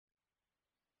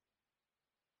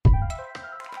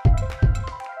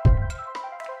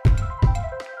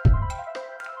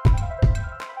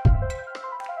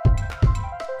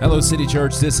Hello, City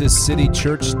Church. This is City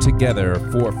Church Together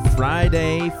for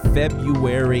Friday,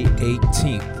 February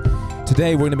 18th.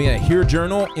 Today, we're going to be in a Hear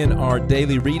Journal in our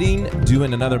daily reading,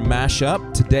 doing another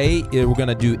mashup. Today, we're going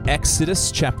to do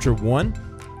Exodus chapter 1.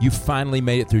 You finally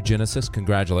made it through Genesis.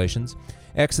 Congratulations.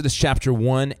 Exodus chapter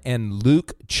 1 and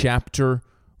Luke chapter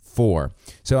 4.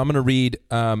 So I'm going to read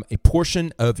a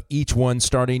portion of each one,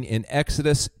 starting in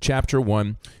Exodus chapter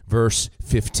 1, verse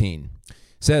 15.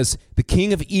 It says, the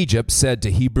king of Egypt said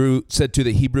to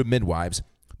the Hebrew midwives,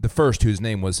 the first whose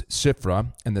name was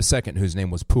Shiphrah, and the second whose name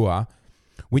was Puah,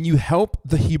 when you help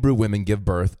the Hebrew women give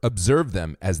birth, observe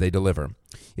them as they deliver.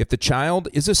 If the child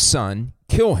is a son,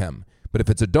 kill him, but if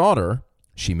it's a daughter,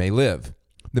 she may live.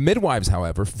 The midwives,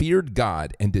 however, feared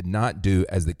God and did not do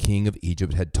as the king of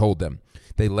Egypt had told them.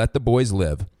 They let the boys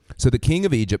live. So the king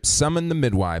of Egypt summoned the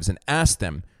midwives and asked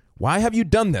them, why have you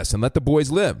done this and let the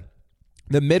boys live?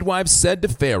 The midwives said to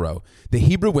Pharaoh, the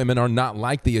Hebrew women are not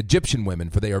like the Egyptian women,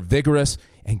 for they are vigorous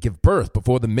and give birth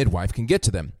before the midwife can get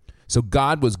to them. So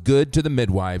God was good to the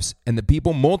midwives, and the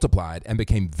people multiplied and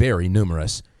became very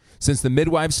numerous. Since the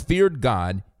midwives feared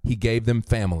God, he gave them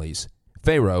families.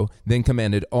 Pharaoh then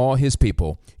commanded all his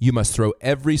people, you must throw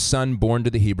every son born to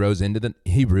the Hebrews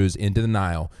into the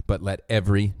Nile, but let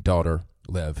every daughter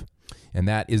live. And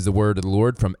that is the word of the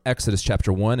Lord from Exodus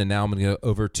chapter 1. And now I'm going to go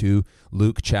over to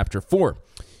Luke chapter 4.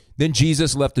 Then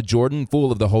Jesus left the Jordan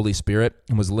full of the Holy Spirit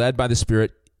and was led by the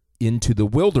Spirit into the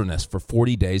wilderness for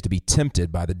 40 days to be tempted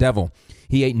by the devil.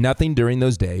 He ate nothing during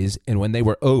those days, and when they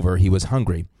were over, he was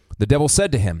hungry. The devil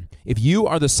said to him, if you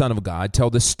are the Son of God, tell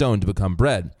this stone to become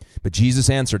bread. But Jesus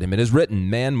answered him, it is written,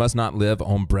 man must not live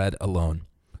on bread alone.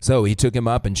 So he took him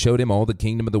up and showed him all the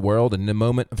kingdom of the world, and in a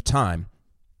moment of time,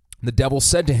 the devil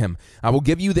said to him, I will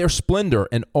give you their splendor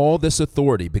and all this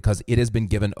authority because it has been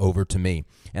given over to me,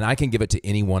 and I can give it to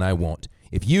anyone I want.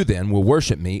 If you then will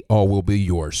worship me, all will be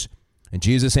yours. And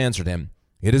Jesus answered him,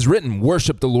 it is written,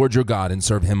 worship the Lord your God and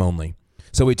serve him only.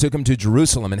 So he took him to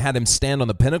Jerusalem and had him stand on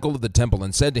the pinnacle of the temple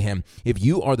and said to him, if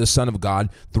you are the Son of God,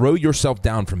 throw yourself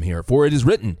down from here, for it is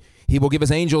written, he will give his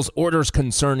angels orders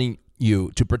concerning you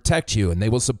to protect you, and they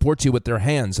will support you with their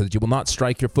hands so that you will not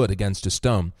strike your foot against a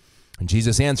stone. And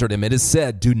Jesus answered him, it is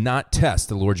said, do not test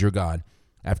the Lord your God.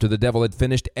 After the devil had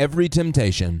finished every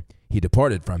temptation, he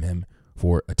departed from him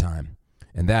for a time.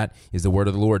 And that is the word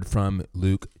of the Lord from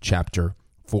Luke chapter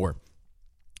 4.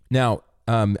 Now,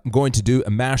 I'm going to do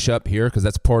a mashup here because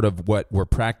that's part of what we're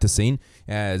practicing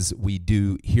as we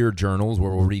do Hear Journals,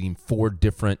 where we're reading 4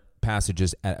 different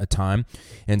passages at a time.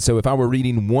 And so if I were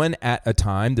reading one at a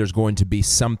time, there's going to be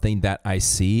something that I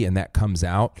see and that comes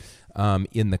out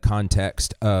in the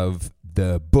context of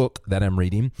the book that I'm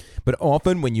reading. But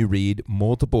often when you read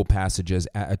multiple passages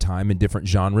at a time in different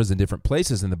genres and different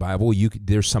places in the Bible,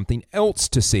 there's something else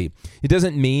to see. It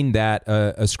doesn't mean that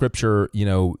a scripture,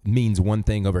 means one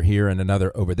thing over here and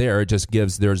another over there. It just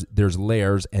gives there's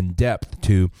layers and depth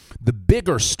to the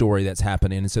bigger story that's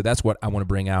happening. And so that's what I want to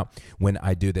bring out when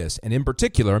I do this. And in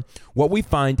particular, what we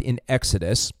find in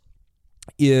Exodus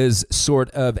is sort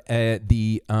of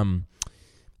the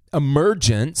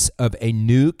emergence of a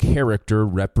new character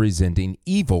representing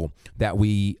evil that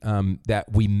we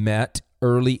met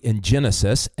early in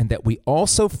Genesis and that we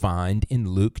also find in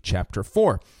Luke chapter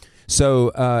 4. So,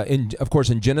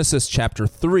 in Genesis chapter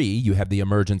 3, you have the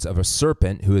emergence of a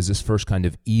serpent who is this first kind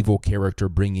of evil character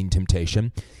bringing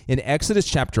temptation. In Exodus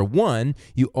chapter 1,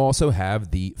 you also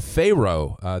have the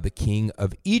Pharaoh, the king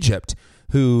of Egypt,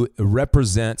 who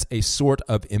represents a sort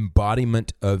of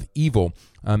embodiment of evil.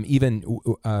 Even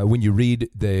when you read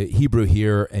the Hebrew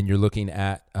here and you're looking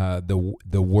at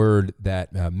the word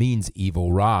that means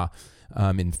evil, Ra,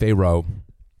 in Pharaoh,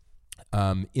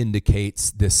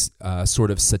 indicates this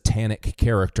sort of satanic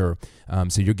character.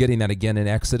 So you're getting that again in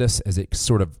Exodus as it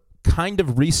sort of kind of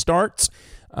restarts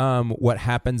what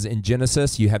happens in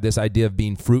Genesis. You have this idea of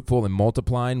being fruitful and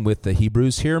multiplying with the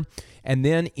Hebrews here. And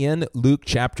then in Luke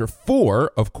chapter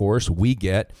 4, of course, we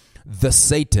get the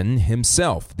Satan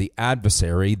himself, the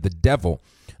adversary, the devil,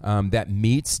 that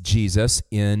meets Jesus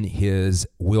in his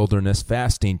wilderness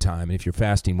fasting time. And if you're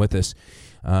fasting with us,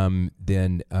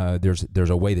 then there's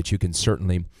a way that you can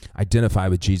certainly identify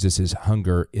with Jesus'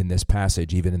 hunger in this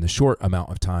passage, even in the short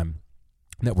amount of time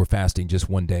that we're fasting, just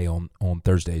one day on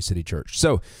Thursday, City Church.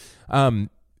 So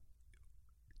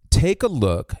take a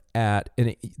look at,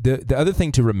 and the other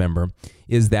thing to remember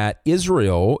is that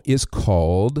Israel is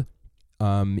called,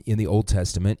 in the Old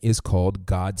Testament, is called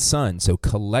God's son. So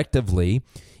collectively,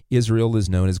 Israel is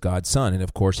known as God's son. And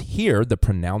of course, here the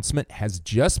pronouncement has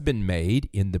just been made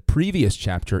in the previous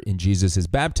chapter in Jesus'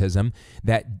 baptism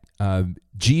that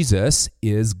Jesus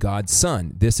is God's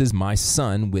son. This is my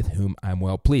son with whom I'm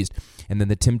well pleased. And then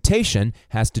the temptation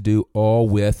has to do all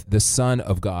with the Son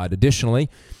of God. Additionally,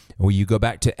 when you go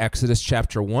back to Exodus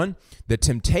chapter 1, the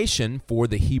temptation for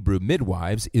the Hebrew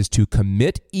midwives is to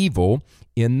commit evil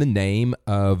in the name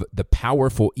of the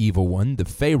powerful evil one, the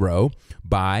Pharaoh,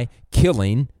 by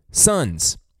killing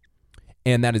sons.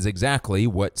 And that is exactly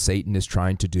what Satan is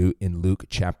trying to do in Luke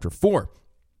chapter 4.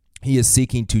 He is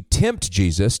seeking to tempt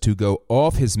Jesus to go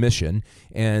off his mission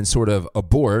and sort of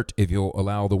abort, if you'll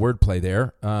allow the wordplay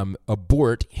there,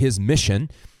 abort his mission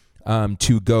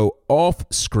to go off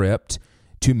script,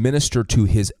 to minister to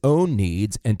his own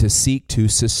needs, and to seek to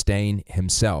sustain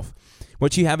himself.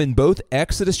 What you have in both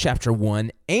Exodus chapter 1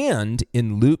 and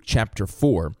in Luke chapter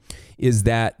 4 is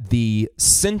that the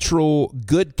central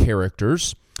good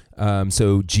characters,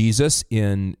 so Jesus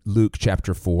in Luke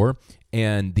chapter 4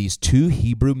 and these two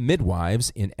Hebrew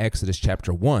midwives in Exodus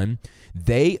chapter 1,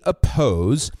 they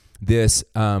oppose this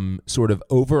sort of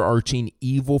overarching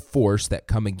evil force that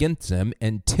come against them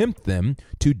and tempt them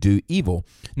to do evil.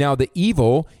 Now, the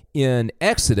evil in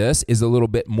Exodus is a little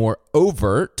bit more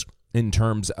overt in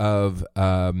terms of,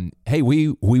 hey, we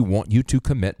want you to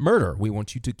commit murder. We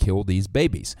want you to kill these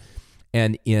babies.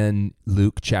 And in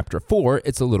Luke chapter 4,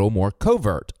 it's a little more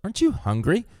covert. Aren't you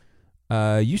hungry?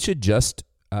 You should just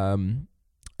turn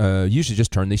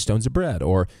these stones to bread.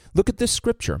 Or look at this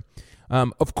scripture.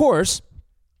 Of course,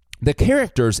 the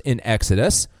characters in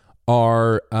Exodus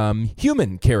are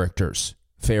human characters.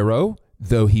 Pharaoh,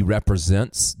 though he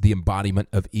represents the embodiment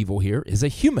of evil here, is a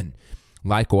human.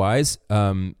 Likewise,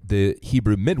 the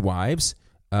Hebrew midwives,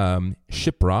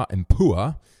 Shiphrah and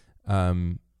Puah,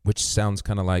 which sounds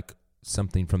kind of like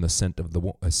something from the Scent of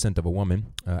a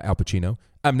Woman, Al Pacino.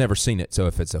 I've never seen it, so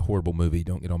if it's a horrible movie,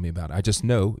 don't get on me about it. I just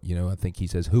know, I think he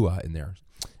says hua in there.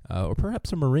 Or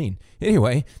perhaps a Marine.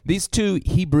 Anyway, these two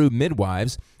Hebrew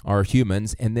midwives are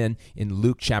humans, and then in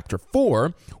Luke chapter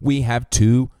 4, we have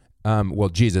two,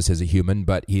 Jesus is a human,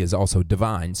 but he is also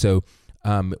divine. So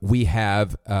we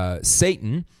have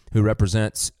Satan, who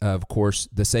represents, of course,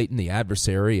 the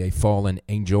adversary, a fallen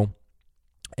angel.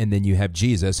 And then you have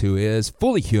Jesus, who is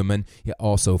fully human, yet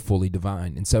also fully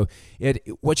divine. And so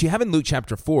what you have in Luke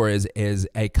chapter 4 is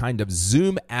a kind of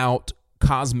zoom out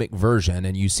cosmic version,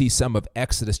 and you see some of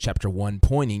Exodus chapter 1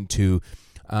 pointing to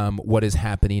what is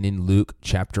happening in Luke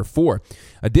chapter 4.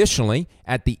 Additionally,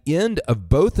 at the end of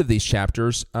both of these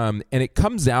chapters, and it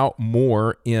comes out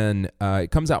more in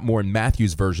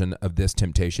Matthew's version of this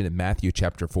temptation in Matthew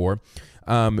chapter 4.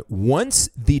 Once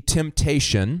the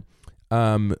temptation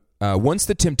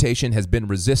has been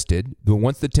resisted,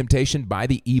 once the temptation by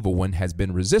the evil one has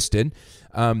been resisted,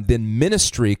 then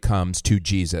ministry comes to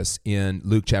Jesus in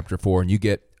Luke chapter 4, and you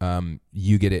get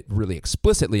it really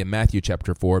explicitly in Matthew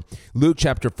chapter 4. Luke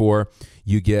chapter 4,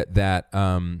 you get that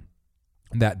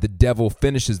the devil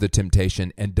finishes the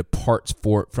temptation and departs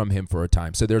from him for a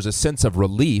time. So there's a sense of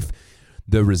relief,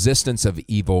 the resistance of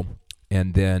evil,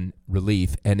 and then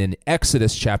relief. And in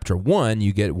Exodus chapter 1,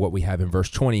 you get what we have in verse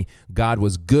 20. God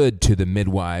was good to the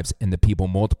midwives, and the people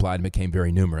multiplied and became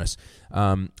very numerous.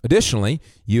 Additionally,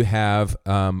 you have,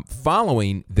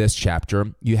 following this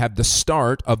chapter, you have the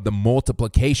start of the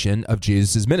multiplication of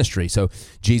Jesus' ministry. So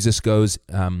Jesus goes...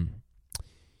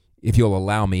 if you'll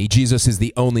allow me, Jesus is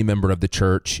the only member of the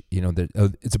church.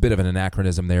 It's a bit of an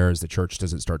anachronism there, as the church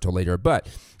doesn't start till later. But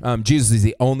Jesus is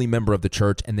the only member of the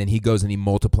church, and then he goes and he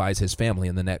multiplies his family.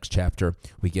 In the next chapter,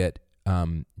 we get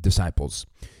disciples.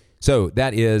 So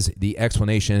that is the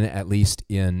explanation, at least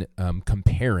in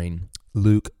comparing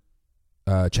Luke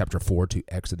chapter 4 to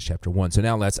Exodus chapter 1. So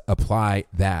now let's apply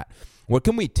that. What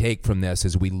can we take from this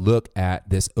as we look at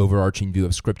this overarching view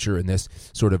of Scripture and this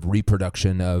sort of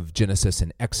reproduction of Genesis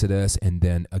and Exodus, and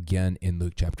then again in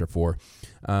Luke chapter 4?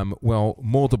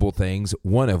 Multiple things,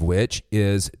 one of which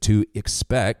is to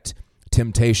expect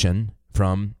temptation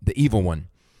from the evil one.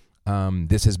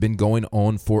 This has been going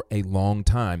on for a long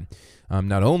time.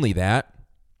 Not only that,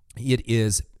 it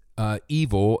is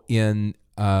evil in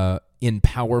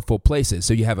powerful places.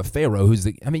 So you have a Pharaoh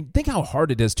think how hard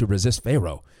it is to resist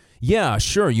Pharaoh. Yeah,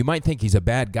 sure, you might think he's a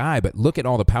bad guy, but look at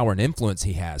all the power and influence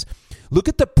he has. Look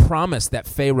at the promise that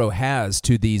Pharaoh has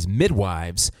to these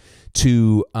midwives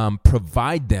to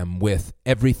provide them with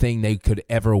everything they could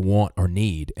ever want or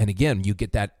need. And again, you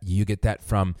get that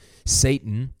from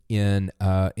Satan in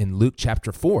Luke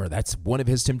chapter 4. That's one of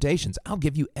his temptations. I'll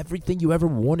give you everything you ever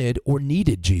wanted or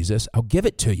needed, Jesus. I'll give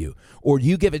it to you. Or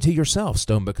you give it to yourself,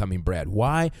 stone becoming bread.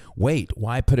 Why wait?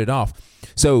 Why put it off?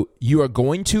 So you are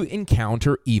going to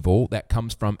encounter evil that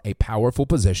comes from a powerful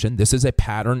position. This is a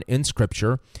pattern in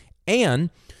Scripture. And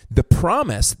the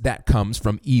promise that comes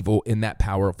from evil in that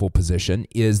powerful position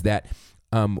is that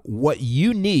what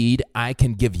you need, I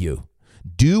can give you.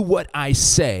 Do what I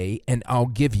say, and I'll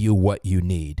give you what you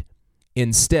need.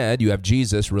 Instead, you have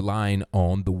Jesus relying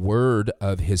on the word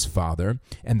of his Father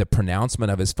and the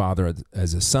pronouncement of his Father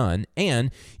as a son,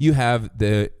 and you have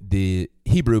the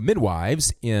Hebrew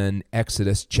midwives in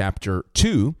Exodus chapter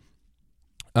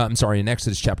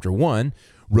 1,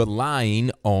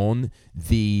 relying on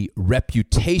the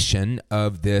reputation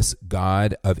of this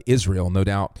God of Israel. No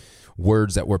doubt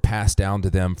words that were passed down to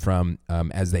them from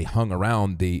as they hung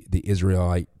around the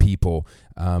Israelite people,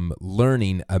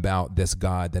 learning about this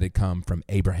God that had come from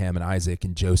Abraham and Isaac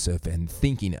and Joseph, and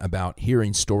thinking about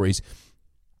hearing stories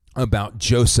about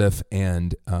Joseph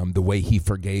and the way he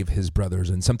forgave his brothers,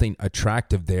 and something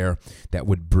attractive there that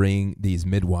would bring these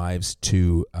midwives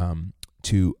to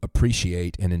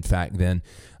appreciate and, in fact, then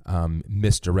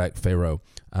misdirect Pharaoh.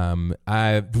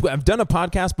 I've done a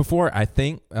podcast before, I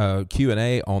think,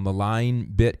 Q&A on the lying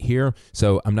bit here,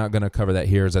 so I'm not going to cover that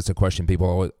here, as that's a question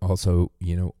people also,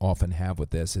 often have with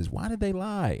this, is why did they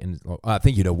lie? And I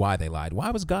think you know why they lied.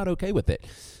 Why was God okay with it?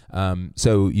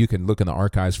 So you can look in the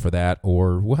archives for that,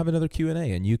 or we'll have another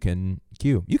Q&A, and you can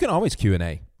Q. You can always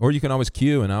Q&A, or you can always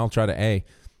Q, and I'll try to A.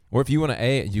 Or if you want to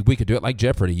A, we could do it like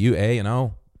Jeopardy. You A, and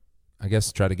I'll, I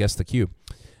guess, try to guess the Q.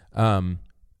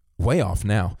 Way off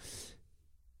now.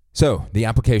 So the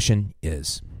application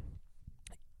is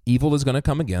evil is going to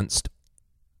come against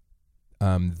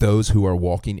those who are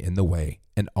walking in the way.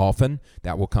 And often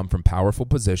that will come from powerful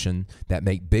position that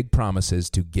make big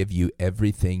promises to give you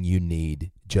everything you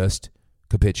need. Just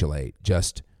capitulate.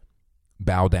 Just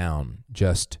bow down.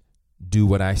 Just do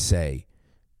what I say.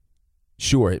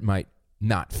 Sure, it might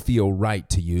not feel right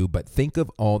to you, but think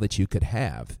of all that you could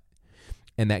have.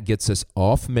 And that gets us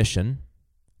off mission.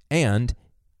 And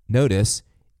notice,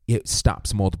 it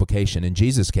stops multiplication. In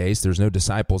Jesus' case, there's no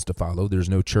disciples to follow. There's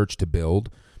no church to build.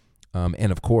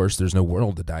 And of course, there's no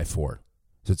world to die for.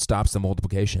 So it stops the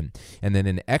multiplication. And then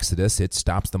in Exodus, it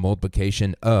stops the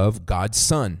multiplication of God's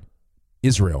son,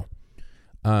 Israel.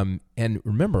 And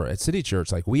remember, at City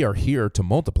Church, we are here to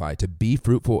multiply, to be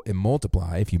fruitful and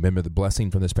multiply. If you remember the blessing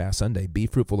from this past Sunday, be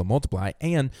fruitful and multiply.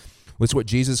 And it's what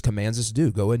Jesus commands us to do.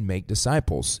 Go and make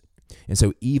disciples. And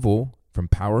so evil from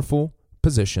powerful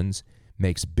positions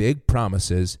makes big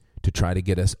promises to try to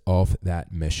get us off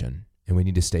that mission. And we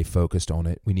need to stay focused on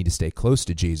it. We need to stay close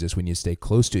to Jesus. We need to stay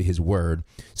close to his word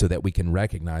so that we can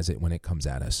recognize it when it comes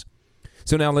at us.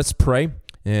 So now let's pray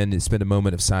and spend a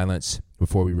moment of silence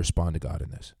before we respond to God in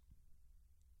this.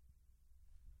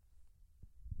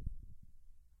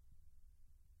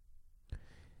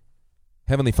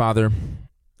 Heavenly Father,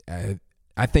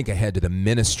 I think ahead to the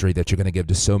ministry that you're going to give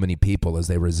to so many people as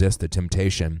they resist the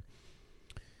temptation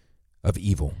of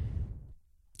evil.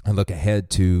 I look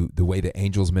ahead to the way the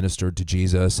angels ministered to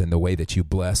Jesus and the way that you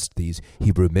blessed these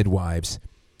Hebrew midwives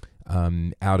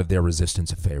out of their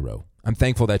resistance of Pharaoh. I'm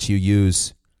thankful that you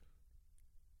use,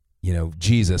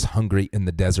 Jesus hungry in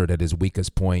the desert at his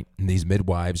weakest point, and these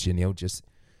midwives,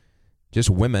 just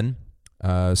women,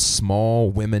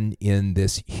 small women in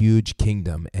this huge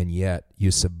kingdom, and yet you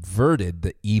subverted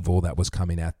the evil that was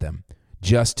coming at them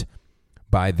just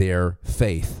by their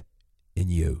faith in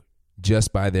you.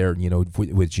 Just by their,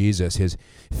 with Jesus, his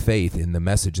faith in the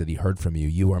message that he heard from you.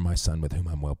 You are my son with whom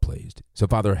I'm well pleased. So,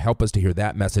 Father, help us to hear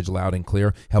that message loud and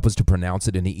clear. Help us to pronounce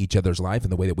it into each other's life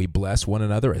in the way that we bless one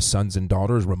another as sons and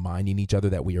daughters, reminding each other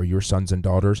that we are your sons and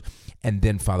daughters. And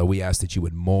then, Father, we ask that you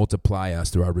would multiply us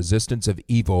through our resistance of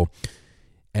evil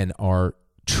and our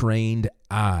trained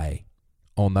eye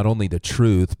on not only the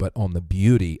truth, but on the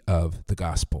beauty of the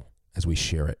gospel as we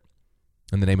share it.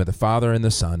 In the name of the Father, and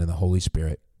the Son, and the Holy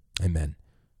Spirit. Amen.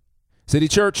 City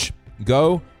Church,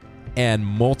 go and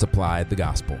multiply the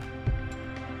gospel.